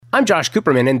I'm Josh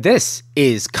Cooperman, and this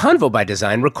is Convo by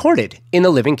Design, recorded in the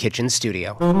Living Kitchen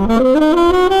studio.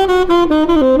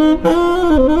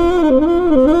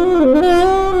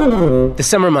 The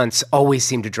summer months always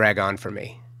seem to drag on for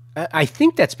me. I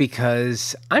think that's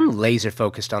because I'm laser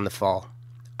focused on the fall.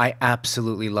 I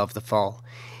absolutely love the fall.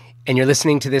 And you're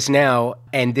listening to this now,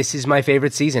 and this is my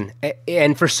favorite season,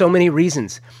 and for so many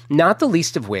reasons, not the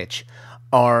least of which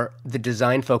are the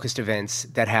design-focused events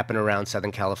that happen around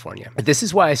Southern California. This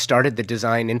is why I started the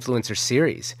Design Influencer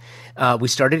Series. We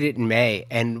started it in May,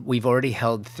 and we've already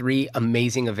held 3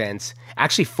 amazing events.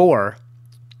 Actually 4,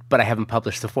 but I haven't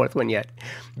published the 4th one yet.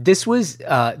 This was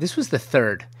the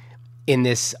 3rd in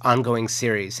this ongoing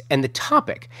series, and the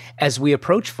topic, as we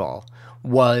approach fall,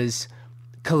 was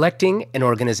collecting an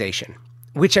organization,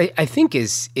 which I think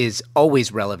is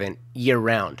always relevant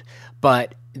year-round.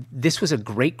 But this was a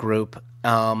great group,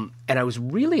 and I was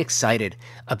really excited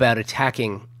about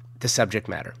attacking the subject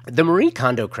matter. The Marie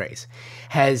Kondo craze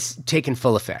has taken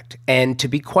full effect, and to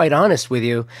be quite honest with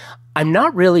you, I'm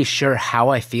not really sure how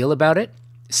I feel about it,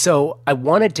 so I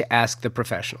wanted to ask the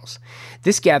professionals.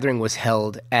 This gathering was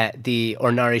held at the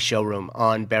Ornari Showroom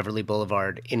on Beverly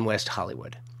Boulevard in West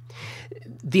Hollywood.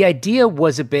 The idea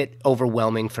was a bit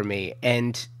overwhelming for me,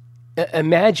 and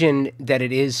imagine that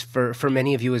it is for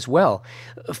many of you as well.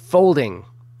 Folding,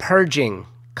 purging,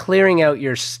 clearing out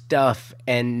your stuff,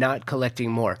 and not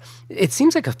collecting more. It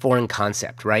seems like a foreign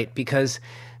concept, right? Because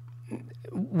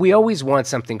we always want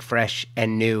something fresh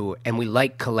and new, and we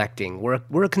like collecting.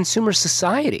 We're a consumer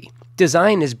society.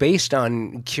 Design is based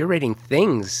on curating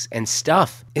things and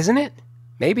stuff, isn't it?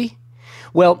 Maybe?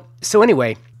 Well, so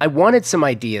anyway, I wanted some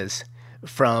ideas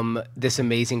from this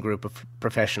amazing group of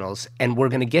professionals, and we're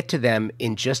going to get to them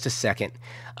in just a second.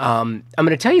 I'm going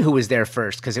to tell you who was there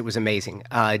first because it was amazing.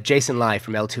 Jason Lai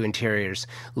from L2 Interiors,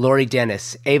 Lori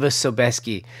Dennis, Ava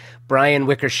Sobeski, Brian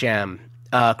Wickersham,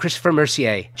 Christopher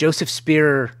Mercier, Joseph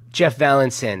Spearer, Jeff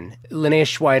Valenson, Linnea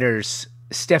Schweiders,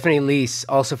 Stephanie Leese,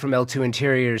 also from L2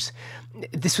 Interiors.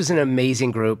 This was an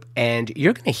amazing group, and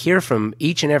you're going to hear from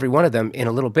each and every one of them in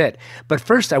a little bit. But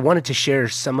first, I wanted to share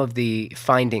some of the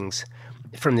findings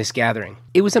from this gathering.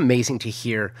 It was amazing to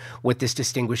hear what this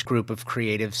distinguished group of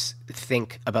creatives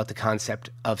think about the concept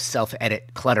of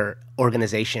self-edit, clutter,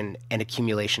 organization, and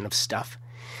accumulation of stuff.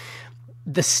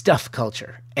 The stuff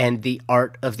culture and the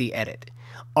art of the edit.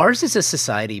 Ours is a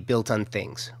society built on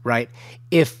things, right?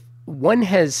 If one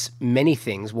has many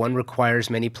things, one requires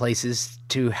many places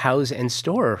to house and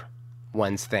store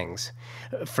one's things.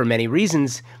 For many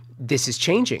reasons, this is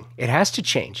changing. It has to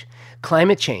change.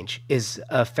 Climate change is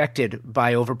affected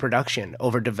by overproduction,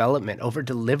 overdevelopment,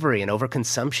 overdelivery, and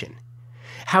overconsumption.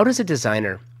 How does a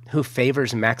designer who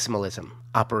favors maximalism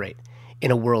operate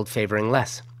in a world favoring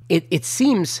less? It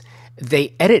seems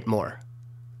they edit more.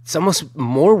 It's almost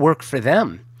more work for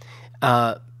them.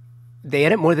 They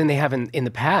edit more than they have in the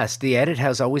past. The edit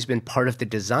has always been part of the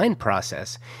design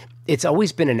process. It's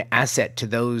always been an asset to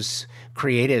those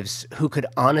creatives who could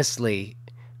honestly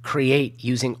create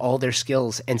using all their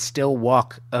skills and still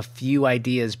walk a few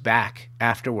ideas back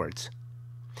afterwards.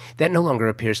 That no longer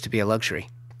appears to be a luxury.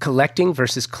 Collecting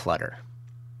versus clutter.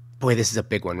 Boy, this is a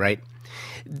big one, right?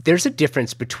 There's a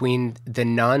difference between the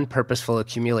non-purposeful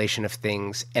accumulation of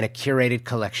things and a curated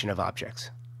collection of objects.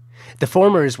 The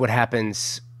former is what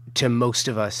happens to most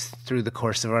of us through the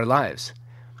course of our lives.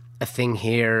 A thing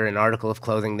here, an article of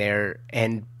clothing there,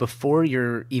 and before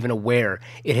you're even aware,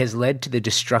 it has led to the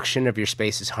destruction of your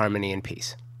space's harmony and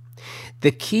peace. The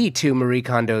key to Marie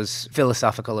Kondo's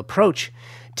philosophical approach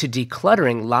to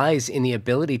decluttering lies in the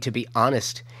ability to be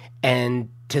honest and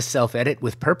to self-edit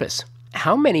with purpose.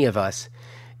 How many of us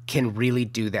can really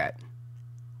do that?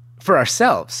 For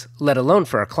ourselves, let alone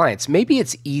for our clients. Maybe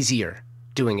it's easier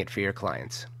doing it for your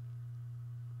clients.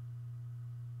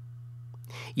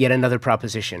 Yet another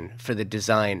proposition for the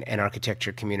design and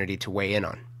architecture community to weigh in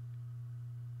on.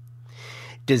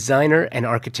 Designer and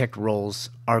architect roles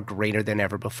are greater than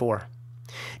ever before.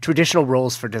 Traditional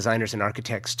roles for designers and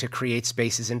architects to create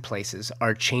spaces and places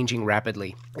are changing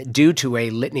rapidly due to a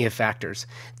litany of factors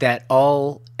that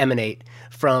all emanate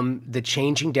from the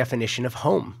changing definition of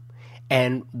home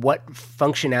and what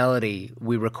functionality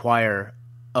we require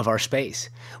of our space.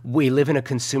 We live in a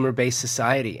consumer-based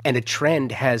society, and a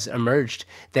trend has emerged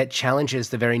that challenges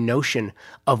the very notion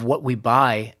of what we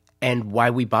buy and why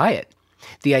we buy it.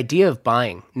 The idea of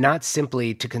buying, not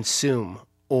simply to consume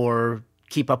or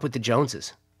keep up with the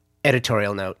Joneses.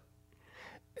 Editorial note.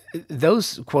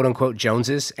 Those quote-unquote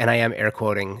Joneses, and I am air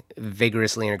quoting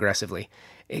vigorously and aggressively,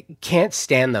 can't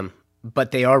stand them,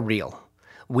 but they are real.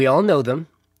 We all know them,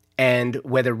 And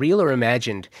whether real or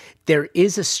imagined, there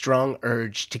is a strong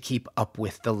urge to keep up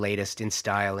with the latest in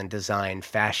style and design,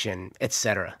 fashion,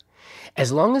 etc.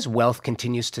 As long as wealth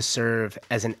continues to serve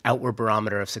as an outward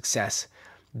barometer of success,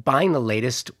 buying the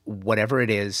latest, whatever it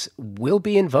is, will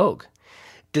be in vogue.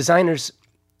 Designers,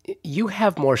 you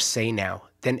have more say now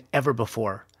than ever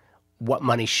before what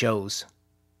money shows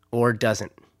or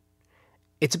doesn't.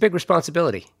 It's a big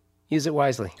responsibility. Use it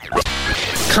wisely.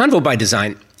 Convo by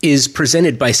Design is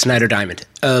presented by Snyder Diamond,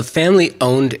 a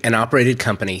family-owned and operated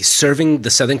company serving the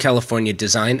Southern California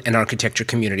design and architecture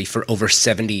community for over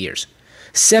 70 years.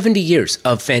 70 years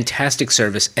of fantastic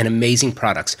service and amazing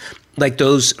products, like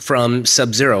those from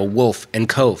Sub-Zero, Wolf, and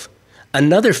Cove.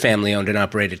 Another family-owned and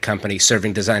operated company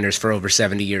serving designers for over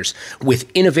 70 years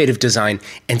with innovative design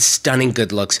and stunning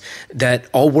good looks that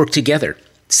all work together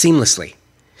seamlessly.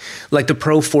 Like the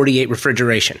Pro 48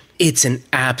 refrigeration. It's an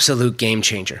absolute game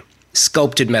changer.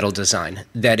 Sculpted metal design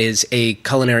that is a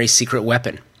culinary secret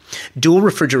weapon. Dual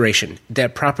refrigeration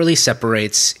that properly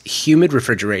separates humid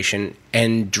refrigeration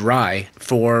and dry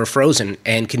for frozen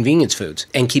and convenience foods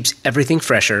and keeps everything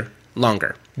fresher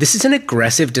longer. This is an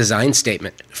aggressive design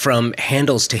statement from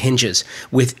handles to hinges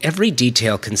with every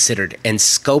detail considered and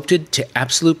sculpted to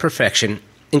absolute perfection,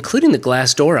 including the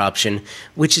glass door option,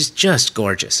 which is just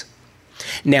gorgeous.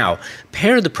 Now,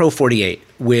 pair the Pro 48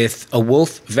 with a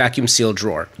Wolf vacuum seal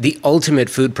drawer, the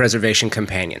ultimate food preservation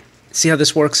companion. See how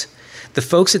this works? The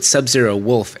folks at Sub-Zero,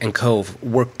 Wolf, and Cove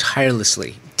work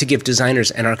tirelessly to give designers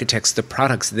and architects the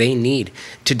products they need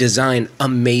to design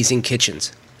amazing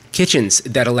kitchens. Kitchens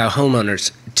that allow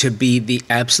homeowners to be the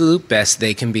absolute best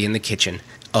they can be in the kitchen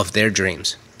of their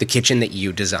dreams, the kitchen that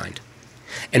you designed.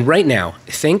 And right now,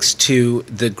 thanks to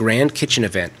the Grand Kitchen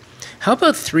event, how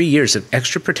about 3 years of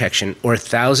extra protection or a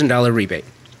 $1,000 rebate?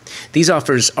 These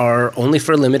offers are only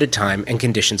for a limited time and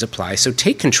conditions apply, so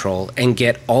take control and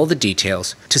get all the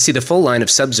details. To see the full line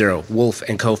of Sub-Zero, Wolf,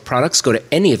 and Cove products, go to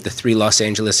any of the 3 Los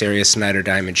Angeles area Snyder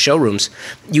Diamond showrooms.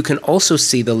 You can also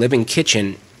see the living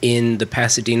kitchen in the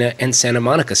Pasadena and Santa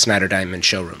Monica Snyder Diamond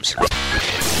showrooms.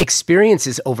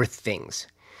 Experiences over things.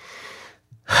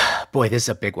 Boy, this is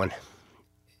a big one.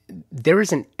 There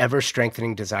is an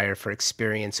ever-strengthening desire for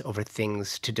experience over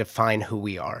things to define who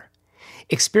we are.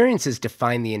 Experiences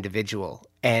define the individual,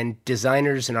 and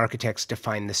designers and architects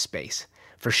define the space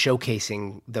for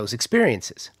showcasing those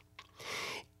experiences.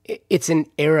 It's an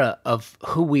era of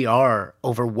who we are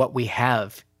over what we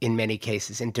have in many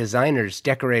cases, and designers,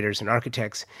 decorators, and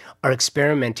architects are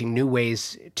experimenting new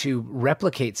ways to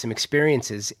replicate some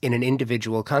experiences in an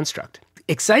individual construct.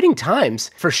 Exciting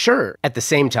times, for sure. At the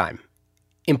same time,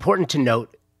 important to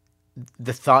note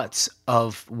the thoughts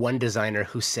of one designer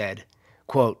who said,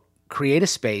 quote, "Create a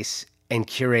space and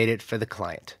curate it for the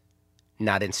client,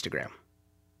 not Instagram,"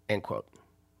 end quote.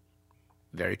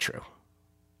 Very true.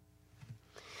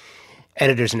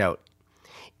 Editor's note.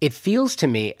 It feels to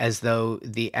me as though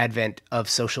the advent of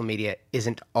social media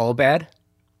isn't all bad.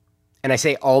 And I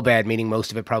say all bad, meaning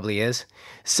most of it probably is.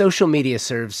 Social media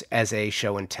serves as a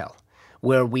show and tell,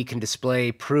 where we can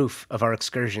display proof of our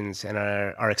excursions and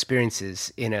our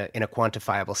experiences in a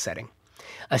quantifiable setting.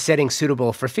 A setting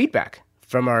suitable for feedback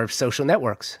from our social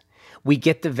networks. We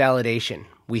get the validation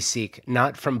we seek,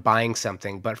 not from buying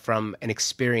something, but from an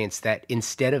experience that,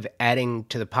 instead of adding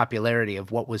to the popularity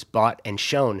of what was bought and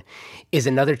shown, is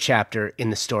another chapter in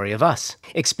the story of us.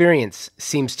 Experience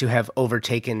seems to have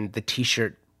overtaken the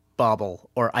t-shirt, bauble,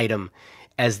 or item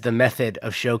as the method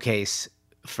of showcase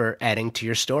for adding to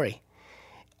your story.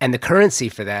 And the currency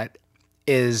for that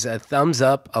is a thumbs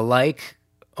up, a like,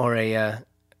 or a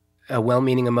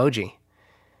well-meaning emoji.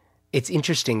 It's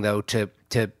interesting, though, to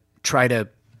try to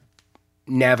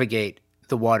navigate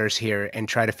the waters here and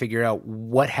try to figure out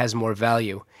what has more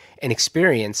value, an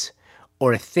experience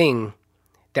or a thing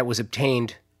that was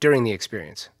obtained during the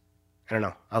experience. I don't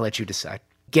know. I'll let you decide.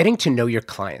 Getting to know your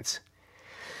clients.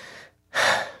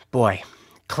 Boy,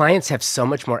 clients have so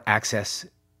much more access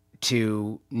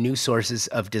to new sources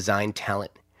of design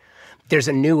talent. There's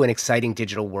a new and exciting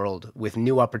digital world with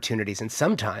new opportunities, and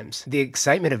sometimes the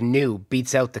excitement of new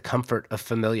beats out the comfort of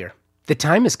familiar. The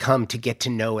time has come to get to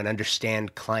know and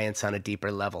understand clients on a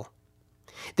deeper level.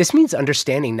 This means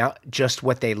understanding not just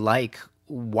what they like,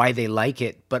 why they like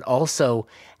it, but also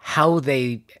how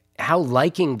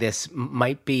liking this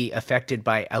might be affected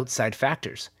by outside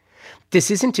factors. This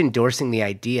isn't endorsing the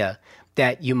idea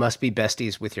that you must be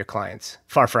besties with your clients.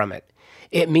 Far from it.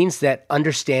 It means that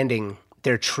understanding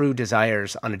their true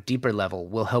desires on a deeper level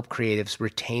will help creatives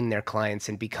retain their clients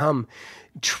and become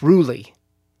truly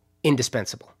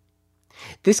indispensable.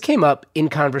 This came up in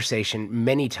conversation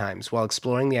many times while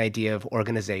exploring the idea of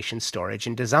organization, storage,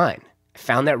 and design. I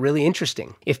found that really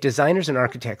interesting. If designers and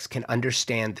architects can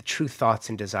understand the true thoughts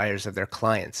and desires of their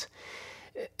clients,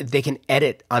 they can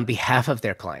edit on behalf of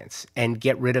their clients and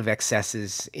get rid of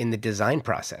excesses in the design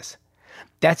process.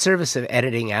 That service of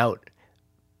editing out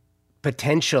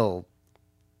potential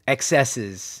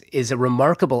excesses is a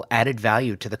remarkable added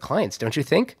value to the clients, don't you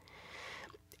think?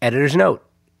 Editor's note: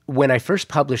 when I first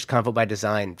published Convo by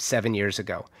Design 7 years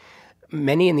ago,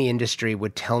 many in the industry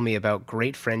would tell me about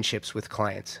great friendships with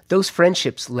clients. Those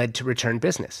friendships led to return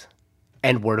business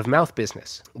and word of mouth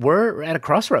business. We're at a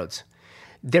crossroads.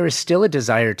 There is still a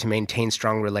desire to maintain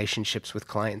strong relationships with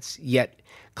clients, yet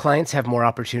clients have more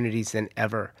opportunities than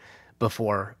ever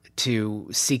before to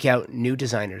seek out new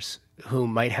designers who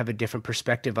might have a different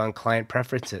perspective on client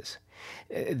preferences.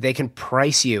 They can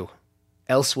price you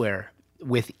elsewhere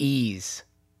with ease.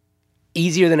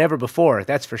 Easier than ever before,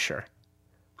 that's for sure.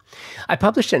 I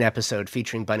published an episode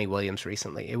featuring Bunny Williams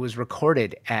recently. It was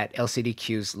recorded at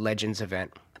LCDQ's Legends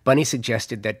event. Bunny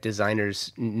suggested that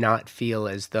designers not feel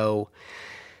as though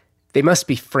they must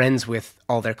be friends with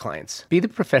all their clients. Be the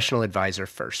professional advisor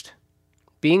first.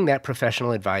 Being that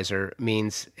professional advisor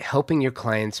means helping your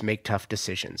clients make tough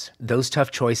decisions. Those tough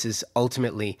choices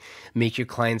ultimately make your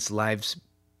clients' lives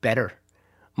better,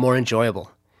 more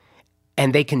enjoyable.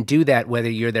 And they can do that whether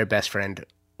you're their best friend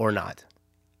or not.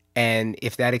 And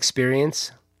if the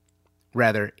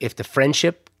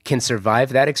friendship can survive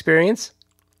that experience,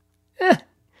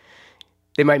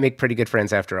 they might make pretty good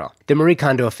friends after all. The Marie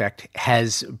Kondo effect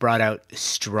has brought out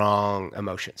strong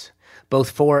emotions,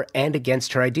 both for and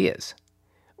against her ideas,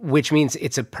 which means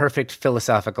it's a perfect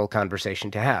philosophical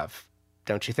conversation to have,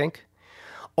 don't you think?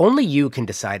 Only you can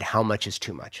decide how much is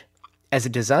too much. As a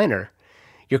designer,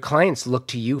 your clients look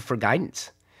to you for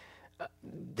guidance.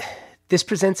 This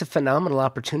presents a phenomenal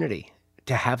opportunity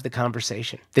to have the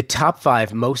conversation. The top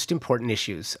 5 most important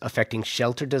issues affecting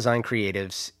shelter design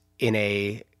creatives in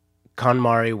a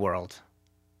KonMari world.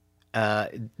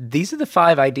 These are the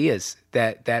 5 ideas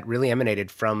that really emanated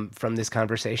from this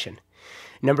conversation.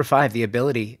 Number 5, the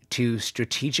ability to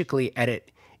strategically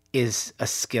edit is a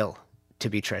skill to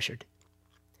be treasured.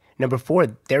 Number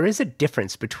 4, there is a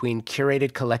difference between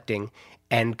curated collecting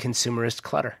and consumerist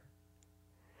clutter.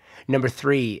 Number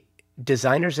 3,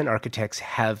 designers and architects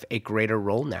have a greater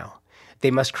role now. They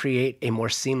must create a more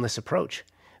seamless approach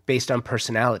based on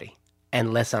personality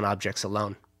and less on objects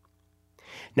alone.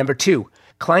 Number 2,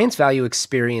 clients value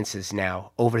experiences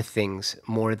now over things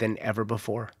more than ever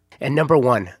before. And number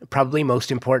 1, probably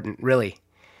most important, really,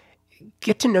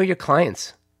 get to know your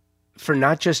clients for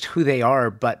not just who they are,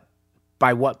 but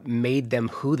by what made them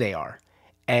who they are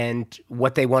and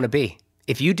what they want to be.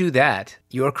 If you do that,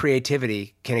 your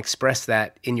creativity can express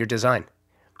that in your design.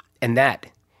 And that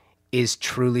is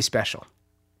truly special.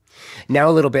 Now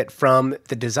a little bit from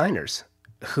the designers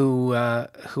who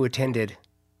attended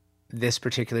this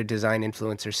particular Design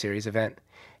Influencer Series event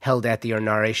held at the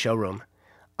Ornare showroom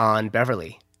on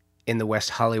Beverly in the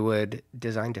West Hollywood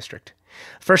Design District.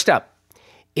 First up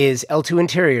is L2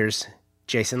 Interiors'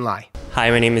 Jason Lai. Hi,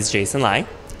 my name is Jason Lai.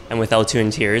 I'm with L2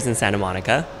 Interiors in Santa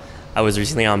Monica. I was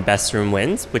recently on Best Room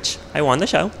Wins, which I won the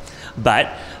show. But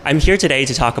I'm here today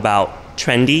to talk about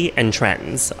trendy and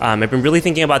trends. I've been really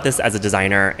thinking about this as a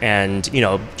designer, and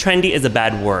trendy is a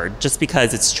bad word. Just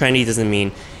because it's trendy doesn't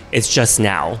mean it's just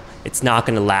now. It's not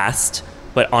going to last.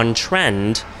 But on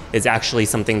trend is actually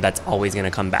something that's always going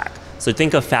to come back. So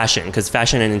think of fashion, because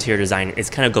fashion and interior design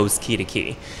kind of goes key to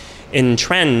key. In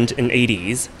trend in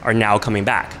 80s are now coming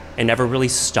back and never really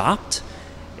stopped.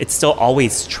 It's still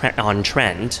always on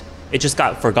trend. It just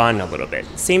got forgotten a little bit.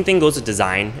 Same thing goes with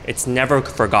design. It's never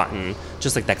forgotten.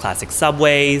 Just like the classic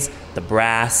subways, the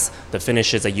brass, the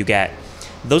finishes that you get.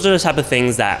 Those are the type of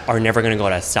things that are never going to go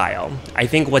out of style. I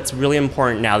think what's really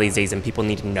important now these days and people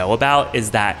need to know about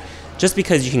is that just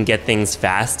because you can get things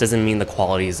fast doesn't mean the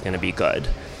quality is going to be good.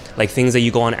 Like things that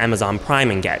you go on Amazon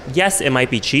Prime and get. Yes, it might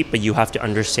be cheap, but you have to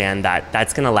understand that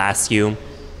that's going to last you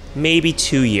maybe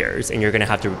 2 years and you're going to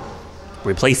have to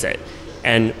replace it.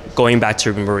 And going back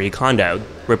to Marie Kondo,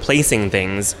 replacing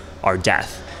things are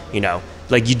death.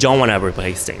 Like you don't want to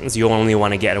replace things. You only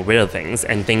want to get rid of things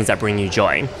and things that bring you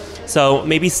joy. So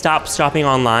maybe stop shopping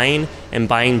online and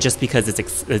buying just because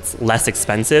it's less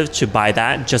expensive to buy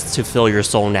that just to fill your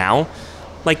soul now.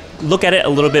 Like look at it a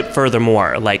little bit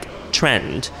furthermore, like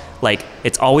trend. Like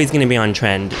it's always going to be on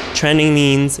trend. Trending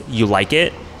means you like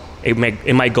it. It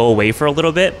might go away for a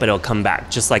little bit, but it'll come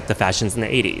back, just like the fashions in the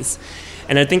 80s.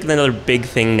 And I think another big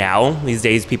thing now, these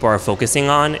days people are focusing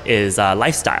on is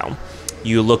lifestyle.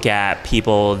 You look at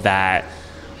people that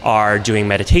are doing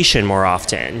meditation more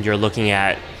often. You're looking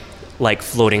at like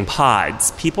floating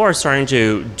pods. People are starting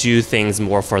to do things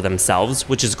more for themselves,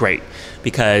 which is great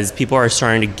because people are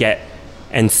starting to get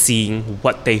and see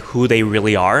who they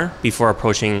really are before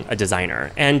approaching a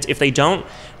designer. And if they don't,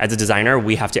 as a designer,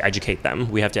 we have to educate them.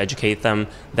 We have to educate them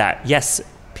that yes,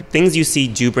 things you see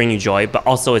do bring you joy, but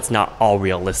also it's not all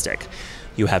realistic.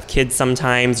 You have kids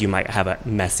sometimes, you might have a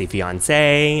messy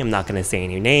fiance, I'm not gonna say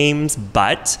any names,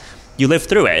 but you live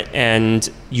through it and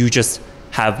you just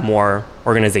have more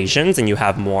organizations and you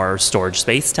have more storage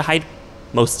space to hide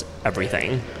most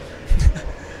everything.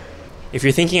 If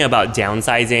you're thinking about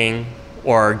downsizing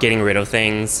or getting rid of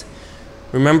things,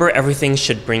 remember everything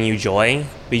should bring you joy,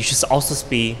 but you should also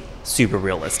be super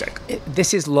realistic.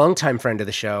 This is longtime friend of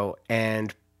the show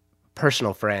and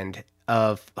personal friend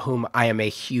of whom I am a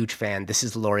huge fan. This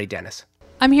is Lori Dennis.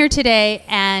 I'm here today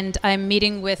and I'm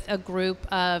meeting with a group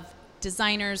of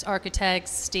designers,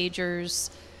 architects, stagers,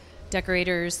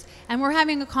 decorators, and we're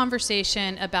having a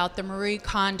conversation about the Marie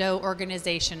Kondo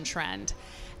organization trend.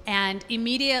 And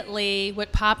immediately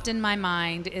what popped in my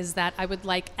mind is that I would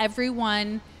like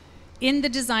everyone in the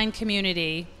design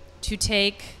community to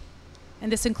take,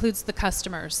 and this includes the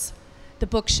customers, the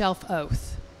bookshelf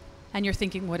oath. And you're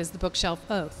thinking, what is the bookshelf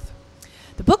oath?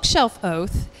 The bookshelf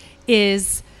oath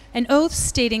is an oath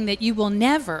stating that you will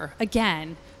never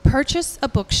again purchase a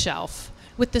bookshelf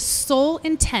with the sole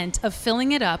intent of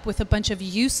filling it up with a bunch of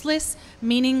useless,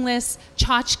 meaningless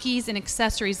tchotchkes and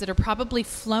accessories that are probably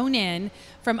flown in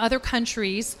from other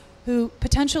countries who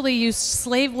potentially use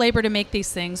slave labor to make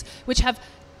these things, which have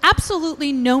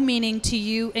absolutely no meaning to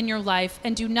you in your life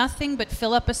and do nothing but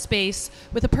fill up a space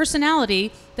with a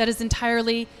personality that is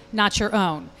entirely not your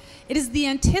own. It is the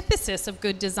antithesis of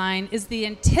good design, is the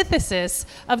antithesis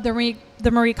of the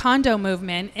Marie Kondo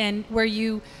movement, and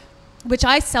which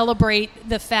I celebrate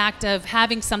the fact of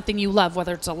having something you love,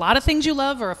 whether it's a lot of things you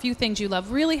love or a few things you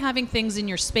love, really having things in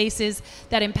your spaces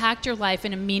that impact your life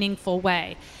in a meaningful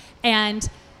way. And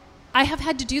I have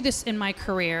had to do this in my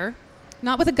career,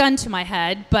 not with a gun to my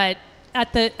head, but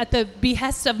at the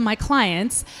behest of my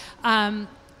clients. And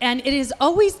it has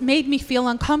always made me feel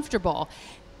uncomfortable.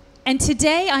 And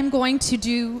today I'm going to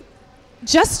do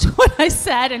just what I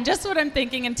said and just what I'm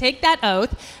thinking and take that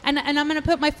oath, and I'm going to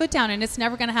put my foot down, and it's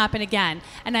never going to happen again.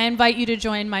 And I invite you to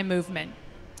join my movement.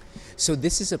 So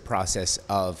this is a process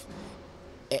of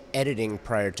editing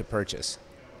prior to purchase.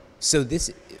 So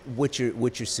this, what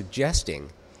you're suggesting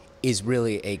is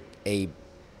really a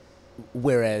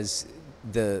whereas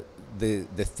the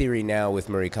theory now with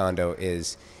Marie Kondo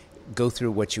is go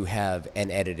through what you have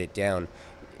and edit it down.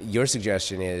 Your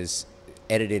suggestion is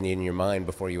edit it in your mind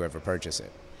before you ever purchase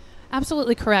it.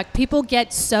 Absolutely correct. People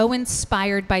get so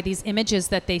inspired by these images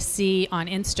that they see on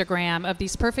Instagram of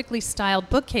these perfectly styled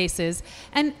bookcases.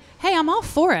 And hey, I'm all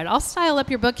for it. I'll style up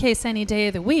your bookcase any day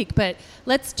of the week, but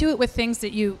let's do it with things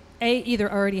that you A,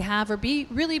 either already have, or B,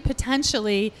 really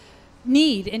potentially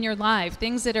need in your life.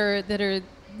 Things that are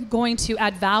going to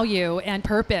add value and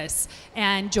purpose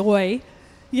and joy,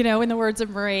 in the words of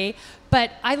Marie.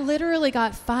 But I literally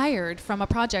got fired from a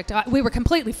project. We were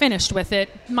completely finished with it,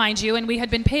 mind you, and we had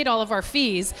been paid all of our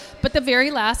fees. But the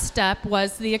very last step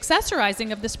was the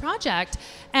accessorizing of this project.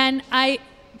 And I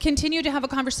continued to have a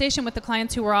conversation with the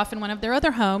clients who were off in one of their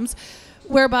other homes,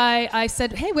 whereby I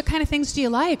said, hey, what kind of things do you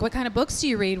like? What kind of books do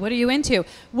you read? What are you into?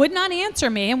 Would not answer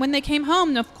me. And when they came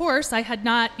home, of course, I had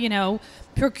not,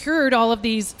 procured all of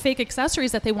these fake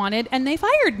accessories that they wanted, and they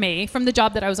fired me from the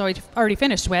job that I was already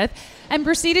finished with, and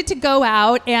proceeded to go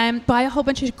out and buy a whole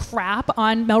bunch of crap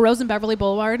on Melrose and Beverly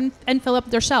Boulevard and fill up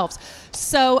their shelves.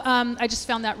 So I just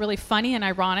found that really funny and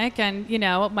ironic, and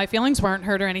my feelings weren't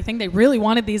hurt or anything. They really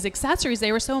wanted these accessories.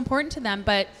 They were so important to them,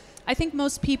 but I think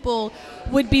most people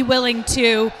would be willing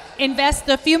to invest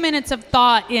a few minutes of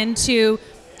thought into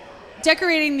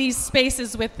decorating these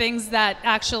spaces with things that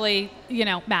actually,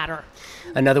 matter.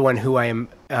 Another one who I am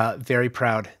very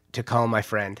proud to call my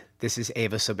friend. This is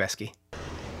Ava Sobeski.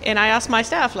 And I asked my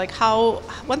staff,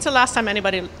 when's the last time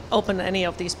anybody opened any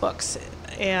of these books?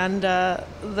 And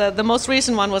the most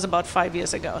recent one was about 5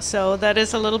 years ago. So that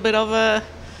is a little bit of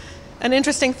an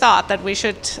interesting thought that we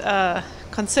should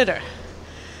consider.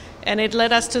 And it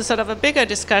led us to sort of a bigger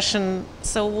discussion.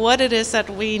 So what it is that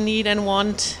we need and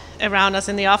want around us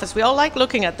in the office. We all like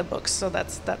looking at the books, so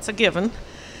that's a given.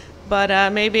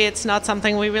 But maybe it's not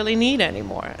something we really need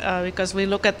anymore because we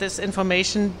look at this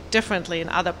information differently in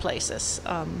other places.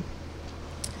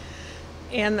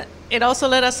 And it also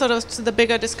led us sort of to the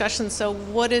bigger discussion. So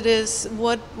what is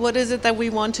it that we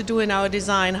want to do in our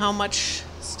design? How much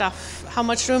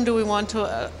room do we want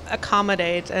to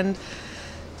accommodate? And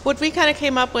what we kind of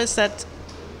came up with that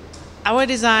our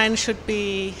design should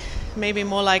be maybe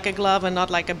more like a glove and not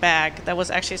like a bag. There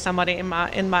was actually somebody in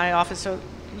my office,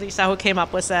 Lisa, who came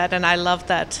up with that, and I love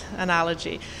that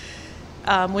analogy.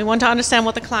 We want to understand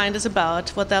what the client is about,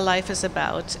 what their life is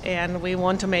about, and we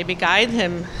want to maybe guide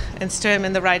him and steer him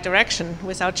in the right direction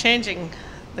without changing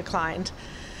the client.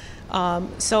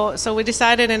 So we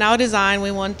decided in our design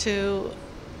we want to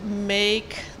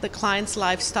make the client's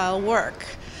lifestyle work.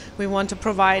 We want to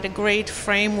provide a great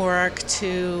framework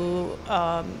to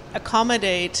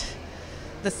accommodate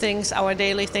the things, our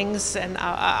daily things, and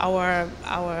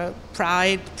our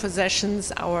pride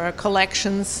possessions, our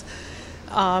collections,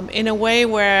 in a way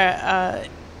where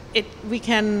we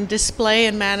can display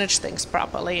and manage things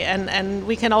properly, and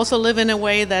we can also live in a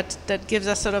way that gives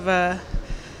us sort of a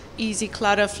easy,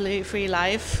 clutter-free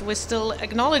life. We're still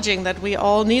acknowledging that we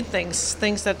all need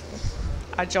things that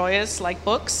are joyous, like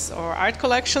books or art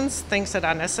collections, things that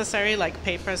are necessary, like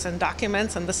papers and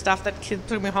documents and the stuff that kids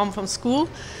bring home from school,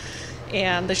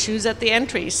 and the shoes at the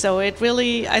entry. So it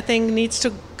really, I think, needs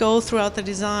to go throughout the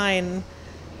design.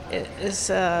 It is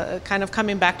kind of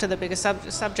coming back to the biggest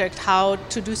subject, how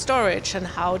to do storage and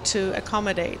how to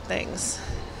accommodate things.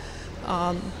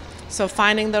 So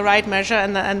finding the right measure,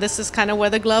 and this is kind of where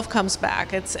the glove comes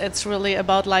back. It's really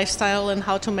about lifestyle and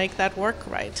how to make that work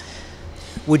right.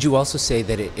 Would you also say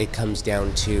that it comes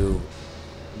down to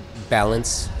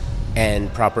balance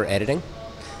and proper editing?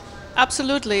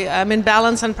 Absolutely. I mean,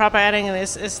 balance and proper editing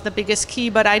is the biggest key,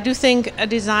 but I do think a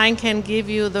design can give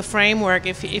you the framework.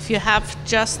 If you have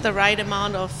just the right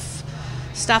amount of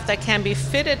stuff that can be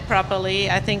fitted properly,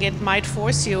 I think it might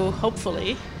force you,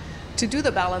 hopefully, to do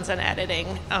the balance and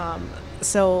editing.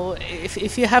 So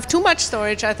if you have too much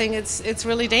storage, I think it's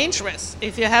really dangerous.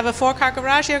 If you have a 4-car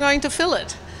garage, you're going to fill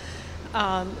it.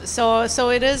 So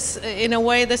it is, in a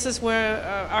way, this is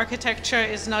where architecture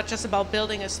is not just about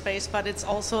building a space, but it's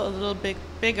also a little bit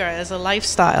bigger as a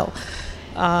lifestyle.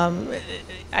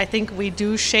 I think we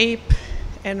do shape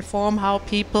and form how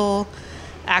people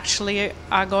actually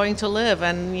are going to live,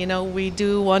 and we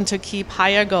do want to keep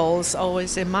higher goals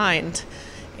always in mind.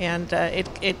 And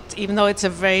even though it's a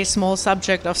very small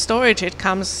subject of storage, it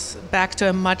comes back to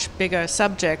a much bigger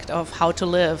subject of how to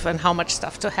live and how much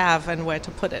stuff to have and where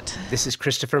to put it. This is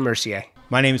Christopher Mercier.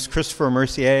 My name is Christopher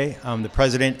Mercier. I'm the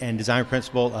president and design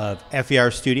principal of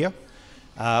FER Studio.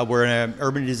 We're an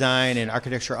urban design and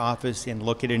architecture office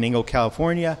located in Ingle,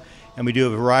 California, and we do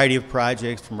a variety of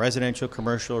projects from residential,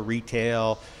 commercial,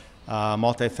 retail,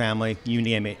 multifamily, you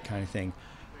name it kind of thing.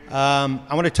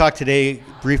 I want to talk today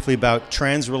briefly about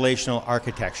transrelational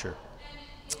architecture,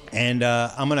 and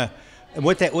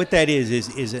what that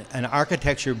is an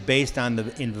architecture based on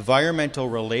the environmental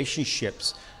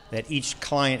relationships that each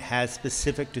client has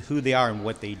specific to who they are and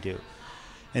what they do.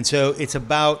 And so it's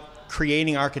about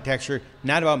creating architecture,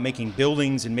 not about making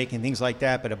buildings and making things like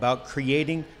that, but about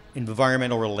creating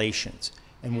environmental relations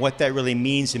and what that really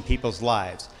means in people's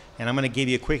lives. And I'm going to give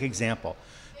you a quick example.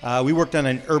 We worked on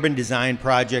an urban design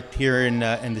project here in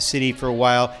the city for a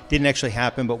while. Didn't actually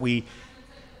happen, but we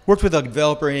worked with a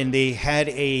developer, and they had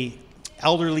a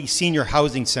elderly senior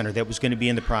housing center that was going to be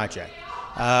in the project.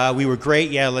 We were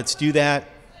great, yeah, let's do that.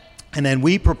 And then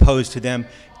we proposed to them,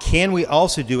 can we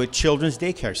also do a children's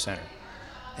daycare center?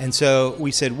 And so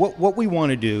we said, what we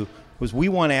want to do was we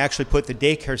want to actually put the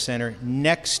daycare center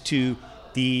next to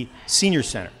the senior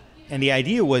center. And the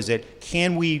idea was that,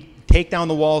 can we take down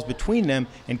the walls between them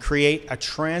and create a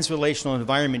transrelational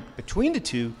environment between the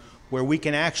two where we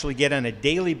can actually get on a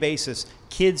daily basis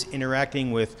kids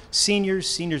interacting with seniors,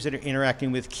 seniors that are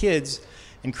interacting with kids,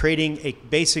 and creating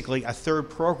basically a third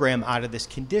program out of this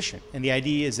condition. And the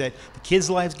idea is that the kids'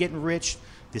 lives get enriched,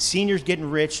 the seniors get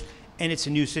enriched, and it's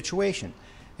a new situation.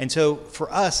 And so for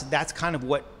us, that's kind of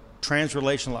what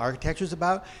transrelational architecture is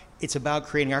about. It's about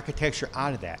creating architecture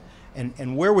out of that.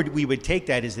 And where we would take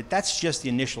that is that that's just the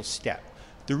initial step.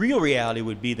 The real reality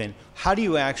would be then, how do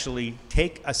you actually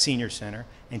take a senior center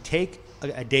and take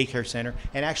a daycare center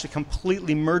and actually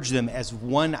completely merge them as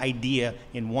one idea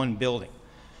in one building?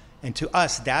 And to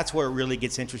us, that's where it really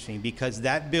gets interesting, because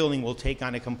that building will take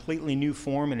on a completely new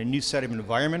form and a new set of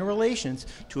environmental relations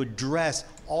to address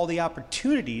all the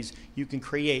opportunities you can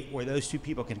create where those two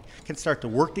people can start to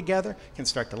work together, can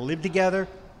start to live together,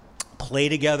 play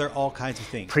together, all kinds of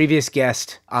things. Previous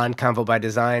guest on Convo by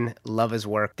Design, love his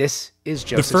work. This is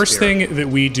Joseph The first Spear. thing that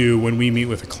we do when we meet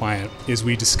with a client is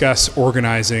we discuss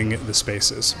organizing the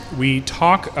spaces. We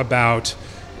talk about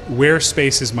where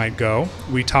spaces might go.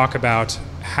 We talk about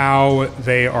how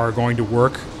they are going to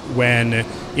work when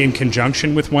in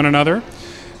conjunction with one another.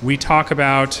 We talk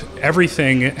about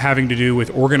everything having to do with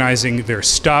organizing their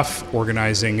stuff,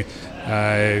 organizing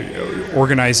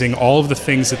all of the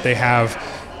things that they have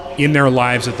in their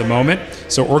lives at the moment.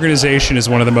 So organization is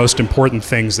one of the most important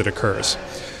things that occurs.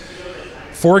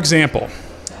 For example,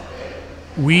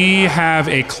 we have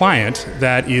a client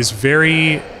that is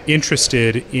very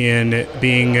interested in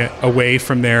being away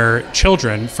from their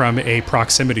children from a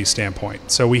proximity standpoint.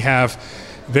 So we have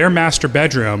their master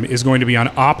bedroom is going to be on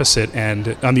the opposite end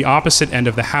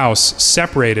of the house,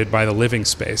 separated by the living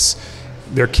space.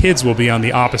 Their kids will be on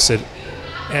the opposite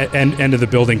end of the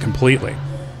building completely.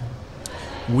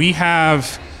 We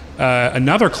have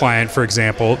another client, for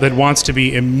example, that wants to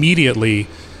be immediately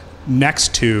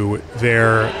next to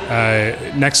their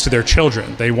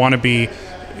children. They want to be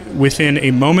within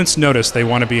a moment's notice. They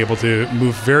want to be able to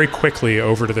move very quickly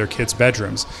over to their kids'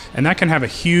 bedrooms, and that can have a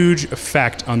huge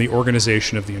effect on the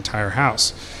organization of the entire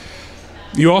house.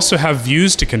 You also have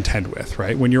views to contend with,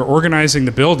 right? When you're organizing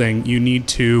the building, you need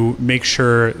to make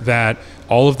sure that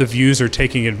all of the views are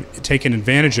taken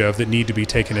advantage of that need to be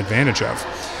taken advantage of.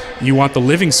 You want the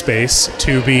living space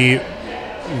to be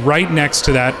right next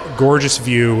to that gorgeous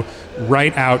view,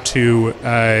 right out to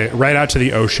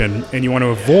the ocean, and you want to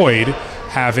avoid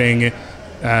having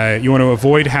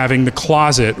the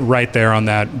closet right there on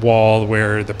that wall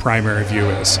where the primary view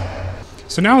is.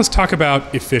 So now let's talk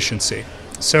about efficiency.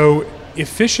 So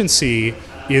efficiency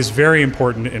is very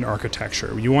important in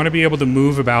architecture. You want to be able to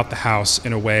move about the house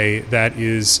in a way that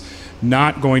is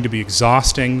not going to be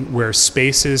exhausting, where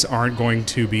spaces aren't going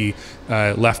to be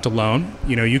left alone.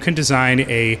 You know, you can design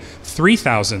a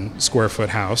 3,000 square foot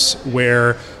house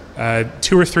where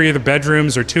 2 or 3 of the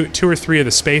bedrooms or two or three of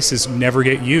the spaces never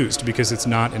get used because it's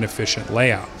not an efficient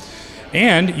layout.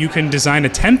 And you can design a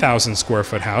 10,000 square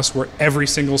foot house where every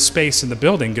single space in the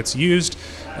building gets used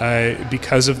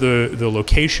because of the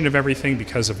location of everything,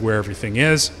 because of where everything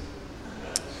is.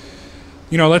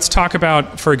 You know, let's talk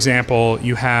about, for example,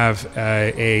 you have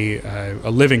a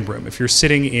living room. If you're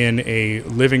sitting in a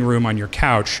living room on your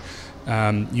couch,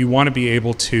 you want to be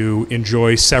able to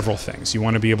enjoy several things. You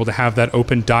want to be able to have that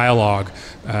open dialogue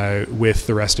with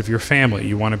the rest of your family.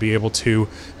 You want to be able to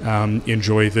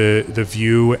enjoy the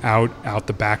view out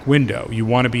the back window. You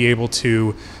want to be able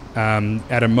to,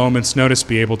 at a moment's notice,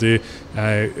 be able to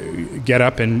get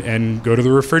up and go to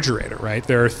the refrigerator, right?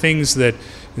 There are things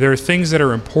that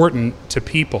are important to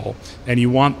people, and you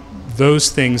want those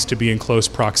things to be in close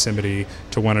proximity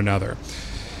to one another.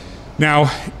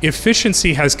 Now,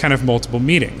 efficiency has kind of multiple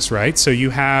meanings, right? So you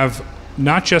have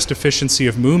not just efficiency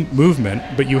of movement,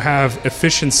 but you have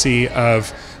efficiency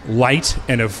of light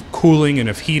and of cooling and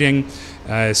of heating.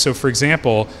 So for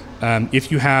example,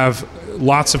 if you have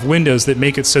lots of windows that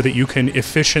make it so that you can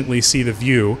efficiently see the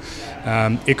view,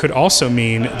 it could also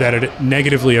mean that it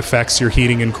negatively affects your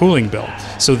heating and cooling bill.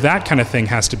 So that kind of thing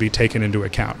has to be taken into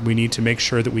account. We need to make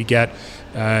sure that we get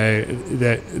the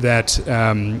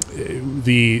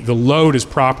load is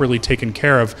properly taken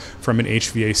care of from an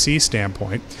HVAC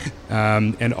standpoint,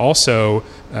 and also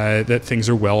that things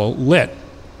are well lit.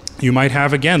 You might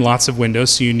have, again, lots of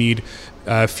windows, so you need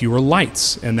fewer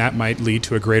lights, and that might lead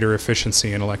to a greater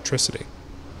efficiency in electricity.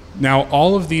 Now,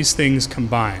 all of these things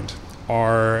combined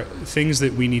are things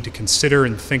that we need to consider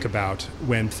and think about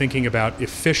when thinking about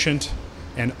efficient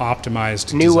and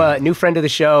optimized design. New friend of the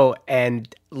show,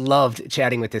 and loved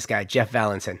chatting with this guy, Jeff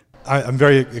Valenson. I'm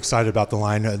very excited about the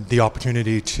line, the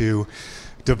opportunity to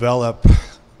develop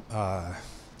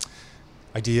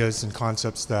ideas and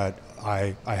concepts that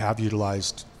I have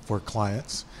utilized for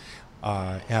clients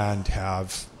and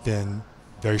have been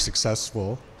very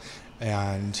successful,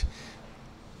 and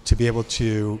to be able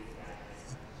to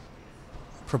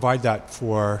provide that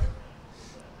for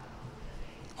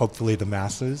hopefully the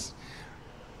masses,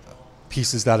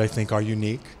 pieces that I think are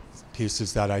unique,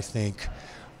 pieces that I think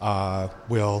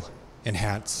will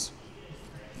enhance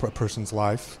a person's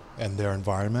life and their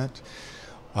environment,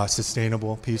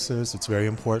 sustainable pieces. It's very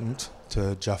important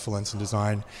to Jeff Valenson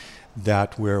Design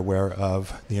that we're aware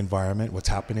of the environment, what's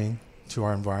happening to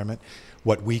our environment,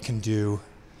 what we can do,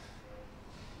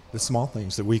 the small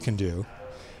things that we can do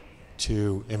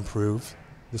to improve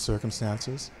the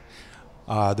circumstances.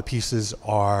 The pieces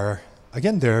are,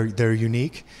 again, they're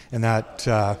unique, and that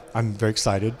I'm very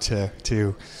excited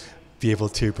to be able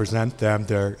to present them.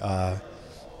 I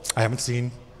haven't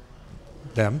seen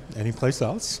them anyplace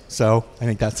else, so I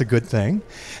think that's a good thing.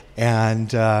 And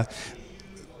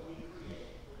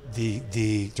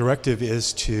the directive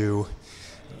is to,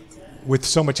 with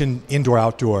so much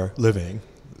indoor-outdoor living,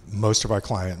 most of our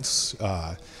clients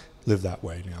live that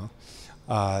way now.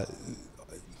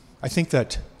 I think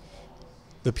that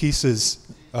the pieces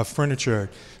of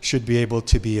furniture should be able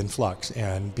to be in flux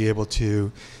and be able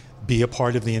to be a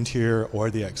part of the interior or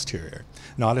the exterior,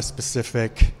 not a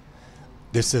specific,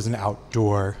 this is an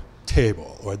outdoor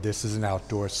table, or this is an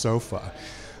outdoor sofa.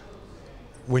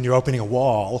 When you're opening a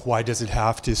wall, why does it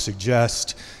have to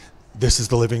suggest this is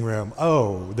the living room?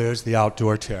 Oh, there's the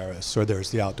outdoor terrace, or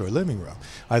there's the outdoor living room.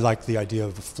 I like the idea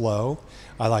of the flow.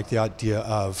 I like the idea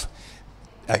of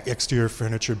exterior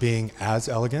furniture being as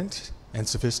elegant and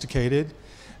sophisticated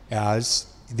as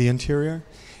the interior.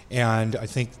 And I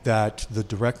think that the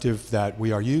directive that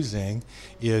we are using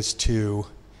is to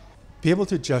be able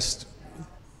to just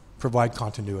provide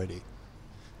continuity.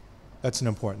 That's an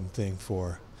important thing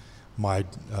for my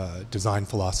design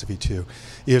philosophy too,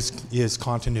 is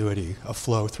continuity, a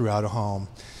flow throughout a home.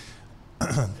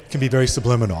 Can be very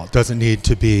subliminal. It doesn't need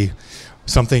to be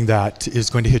something that is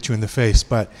going to hit you in the face,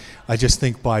 but I just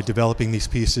think by developing these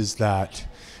pieces that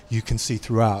you can see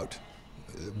throughout,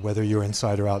 whether you're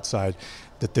inside or outside,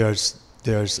 that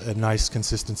there's a nice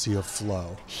consistency of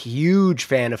flow. Huge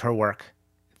fan of her work.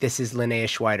 This is Linnea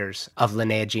Schweiders of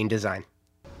Linnea Jean Design.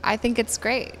 I think it's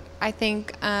great. I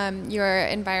think your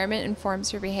environment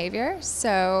informs your behavior.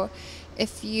 So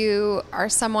if you are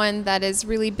someone that is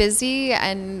really busy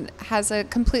and has a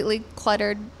completely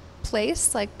cluttered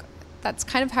place, like that's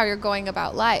kind of how you're going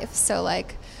about life. So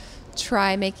like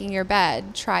try making your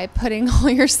bed, try putting all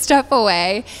your stuff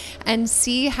away and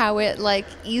see how it like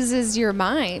eases your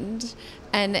mind.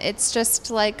 And it's just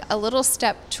like a little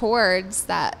step towards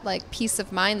that like peace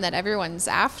of mind that everyone's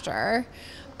after.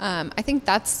 I think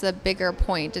that's the bigger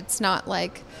point. It's not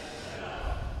like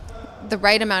the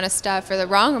right amount of stuff or the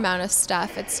wrong amount of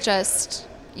stuff. It's just,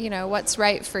 you know, what's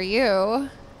right for you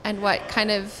and what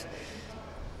kind of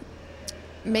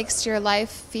makes your life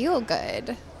feel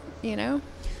good, you know?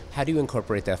 How do you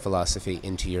incorporate that philosophy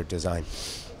into your design?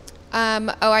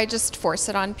 I just force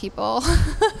it on people.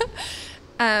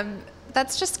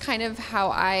 That's just kind of how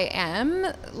I am,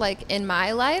 like in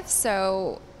my life.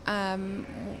 So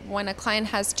when a client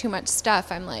has too much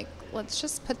stuff, I'm like, let's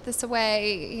just put this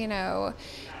away, you know.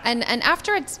 And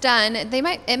after it's done, it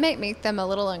might make them a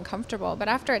little uncomfortable, but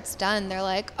after it's done, they're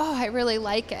like, oh, I really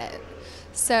like it.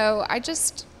 So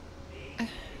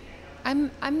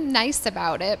I'm nice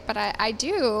about it, but I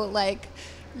do like,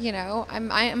 you know,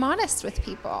 I'm honest with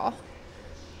people.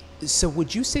 So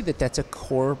would you say that that's a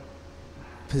core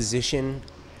position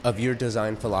of your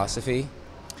design philosophy,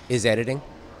 is editing?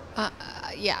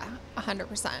 Yeah,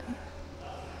 100%.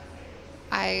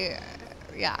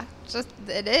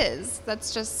 It is.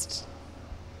 That's just,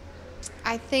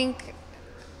 I think,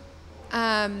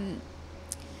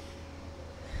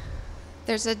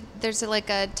 there's like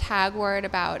a tag word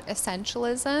about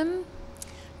essentialism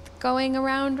going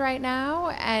around right now,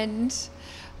 and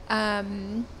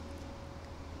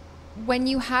when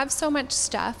you have so much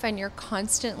stuff and you're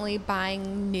constantly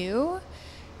buying new,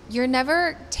 you're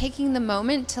never taking the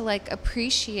moment to like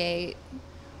appreciate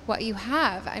what you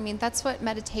have. I mean, that's what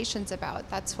meditation's about.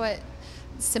 That's what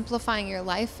simplifying your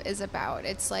life is about.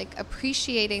 It's like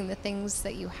appreciating the things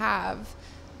that you have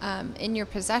in your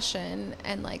possession,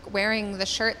 and like wearing the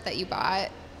shirt that you bought,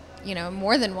 you know,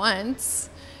 more than once.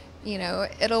 You know,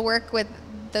 it'll work with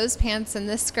those pants and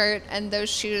this skirt and those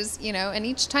shoes, you know, and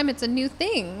each time it's a new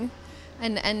thing.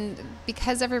 And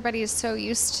because everybody is so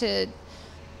used to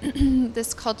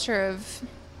this culture of,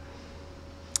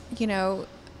 you know,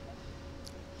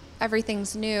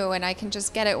 everything's new and I can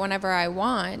just get it whenever I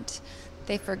want,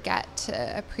 they forget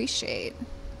to appreciate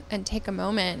and take a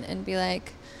moment and be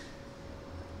like,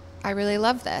 I really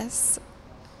love this.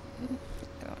 I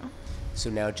don't know.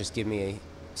 So now just give me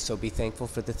so be thankful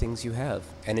for the things you have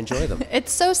and enjoy them.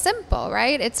 It's so simple,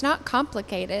 right? It's not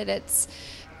complicated. It's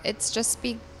just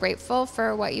be grateful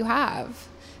for what you have.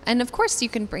 And of course you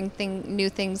can bring new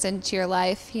things into your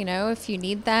life, you know, if you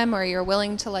need them or you're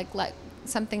willing to like let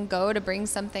something go to bring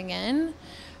something in.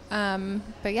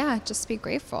 But yeah, just be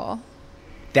grateful.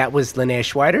 That was Linnea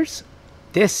Schweiders.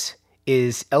 This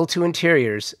is L2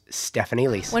 Interiors' Stephanie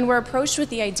Leese. When we're approached with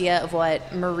the idea of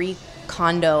what Marie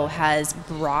Kondo has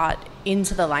brought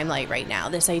into the limelight right now,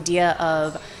 this idea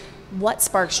of what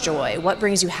sparks joy, what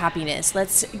brings you happiness,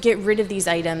 let's get rid of these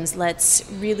items, let's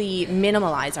really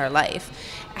minimalize our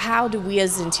life. How do we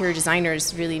as interior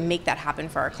designers really make that happen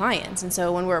for our clients? And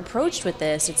so when we're approached with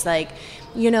this, it's like,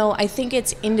 you know, I think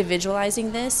it's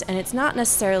individualizing this, and it's not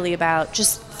necessarily about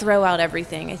just throw out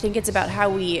everything. I think it's about how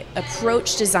we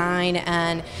approach design,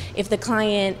 and if the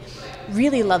client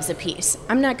really loves a piece,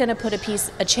 I'm not going to put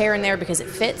a chair in there because it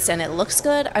fits and it looks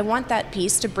good. I want that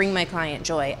piece to bring my client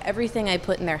joy. Everything I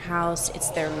put in their house, it's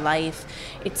their life,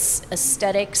 it's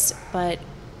aesthetics, but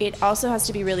it also has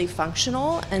to be really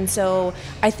functional. And so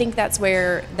I think that's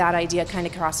where that idea kind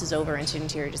of crosses over into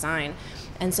interior design.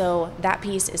 And so that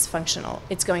piece is functional.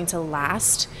 It's going to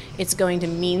last. It's going to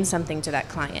mean something to that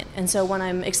client. And so when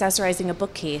I'm accessorizing a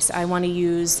bookcase, I want to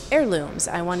use heirlooms.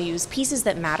 I want to use pieces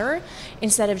that matter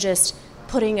instead of just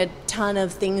putting a ton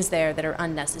of things there that are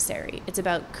unnecessary. It's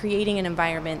about creating an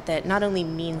environment that not only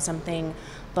means something,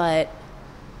 but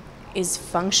is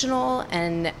functional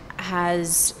and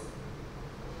has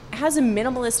a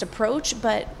minimalist approach,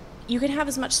 but you can have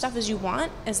as much stuff as you want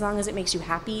as long as it makes you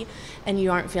happy and you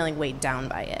aren't feeling weighed down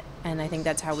by it. And I think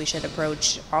that's how we should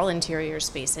approach all interior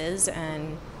spaces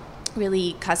and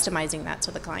really customizing that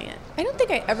to the client. I don't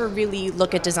think I ever really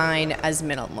look at design as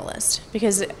minimalist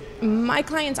because my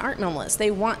clients aren't minimalist.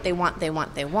 They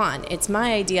want. It's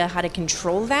my idea how to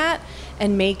control that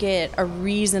and make it a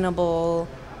reasonable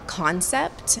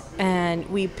concept, and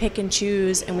we pick and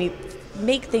choose and we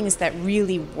make things that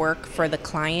really work for the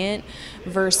client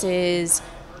versus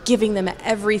giving them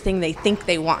everything they think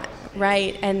they want,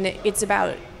 right? And it's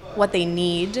about what they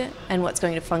need and what's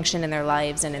going to function in their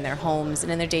lives and in their homes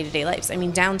and in their day-to-day lives. I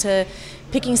mean, down to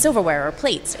picking silverware or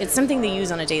plates. It's something they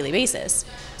use on a daily basis.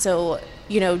 So,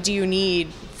 do you need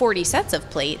 40 sets of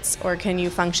plates, or can you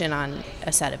function on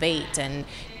a set of 8? And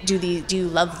do you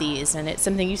love these? And it's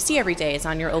something you see every day. It's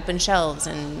on your open shelves,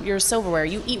 and your silverware,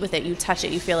 you eat with it, you touch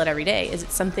it, you feel it every day. Is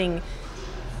it something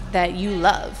that you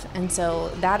love? And so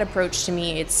that approach to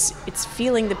me, it's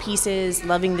feeling the pieces,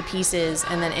 loving the pieces,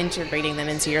 and then integrating them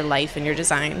into your life and your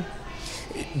design.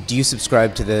 Do you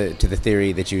subscribe to the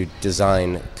theory that you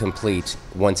design complete,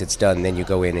 once it's done, then you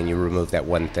go in and you remove that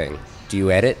one thing? Do you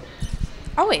edit?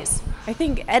 Always. I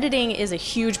think editing is a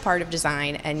huge part of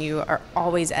design, and you are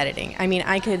always editing. I mean,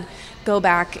 I could go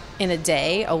back in a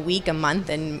day, a week, a month,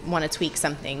 and want to tweak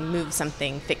something, move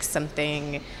something, fix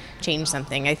something, change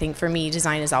something. I think for me,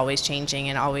 design is always changing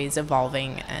and always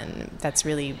evolving, and that's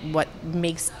really what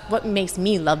makes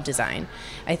me love design.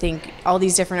 I think all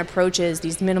these different approaches,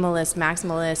 these minimalist,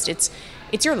 maximalist,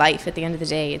 it's your life at the end of the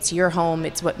day. It's your home.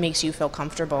 It's what makes you feel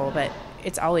comfortable, but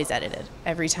it's always edited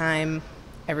every time,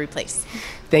 every place.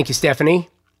 Thank you, Stephanie.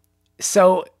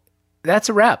 So that's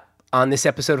a wrap on this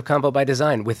episode of Convo by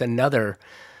Design with another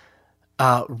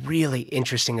really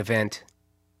interesting event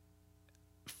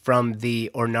from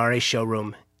the Ornare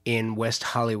showroom in West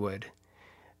Hollywood,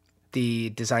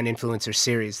 the Design Influencer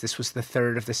series. This was the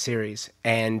third of the series,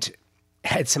 and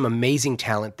had some amazing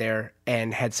talent there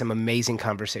and had some amazing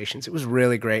conversations. It was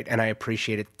really great, and I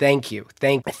appreciate it. Thank you.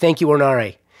 Thank you,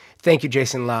 Ornare. Thank you,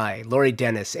 Jason Lai, Lori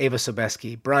Dennis, Ava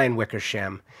Sobeski, Brian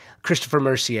Wickersham, Christopher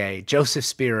Mercier, Joseph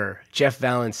Spearer, Jeff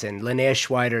Valenson, Linnea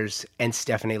Schweiders, and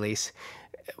Stephanie Leese.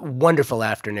 Wonderful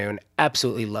afternoon.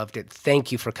 Absolutely loved it.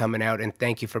 Thank you for coming out, and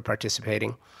thank you for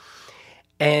participating.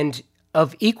 And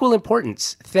of equal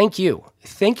importance, thank you.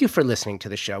 Thank you for listening to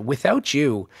the show. Without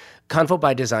you, Convo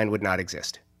by Design would not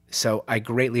exist. So I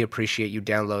greatly appreciate you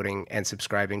downloading and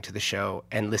subscribing to the show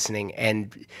and listening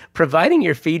and providing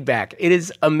your feedback. It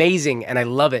is amazing, and I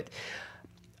love it.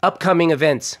 Upcoming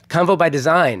events. Convo by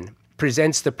Design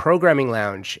presents the Programming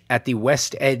Lounge at the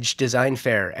West Edge Design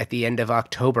Fair at the end of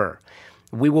October.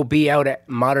 We will be out at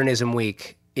Modernism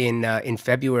Week in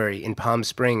February in Palm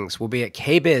Springs. We'll be at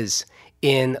KBIS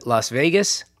in Las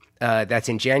Vegas. That's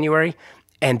in January.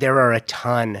 And there are a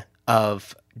ton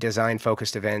of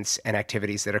design-focused events and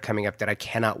activities that are coming up that I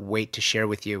cannot wait to share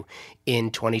with you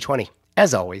in 2020.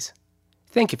 As always,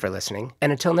 thank you for listening.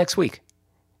 And until next week,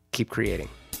 keep creating.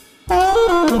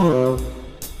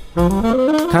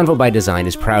 Convo by Design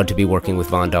is proud to be working with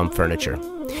Von Daum Furniture.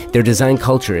 Their design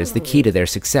culture is the key to their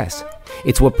success.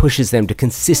 It's what pushes them to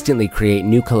consistently create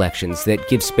new collections that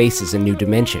give spaces a new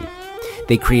dimension.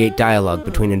 They create dialogue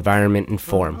between environment and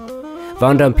form.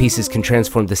 Von Daum pieces can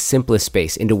transform the simplest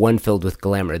space into one filled with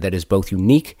glamour that is both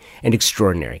unique and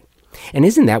extraordinary. And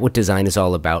isn't that what design is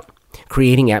all about?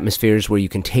 Creating atmospheres where you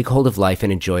can take hold of life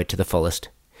and enjoy it to the fullest.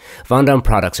 Von Daum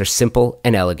products are simple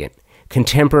and elegant,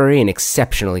 contemporary and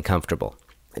exceptionally comfortable.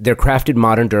 Their crafted,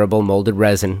 modern, durable, molded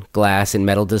resin, glass, and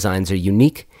metal designs are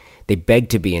unique. They beg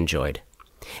to be enjoyed.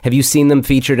 Have you seen them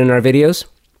featured in our videos?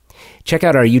 Check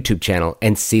out our YouTube channel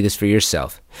and see this for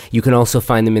yourself. You can also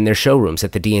find them in their showrooms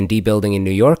at the D&D building in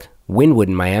New York, Wynwood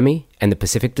in Miami, and the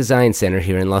Pacific Design Center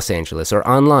here in Los Angeles, or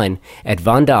online at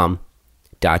vondaum.com.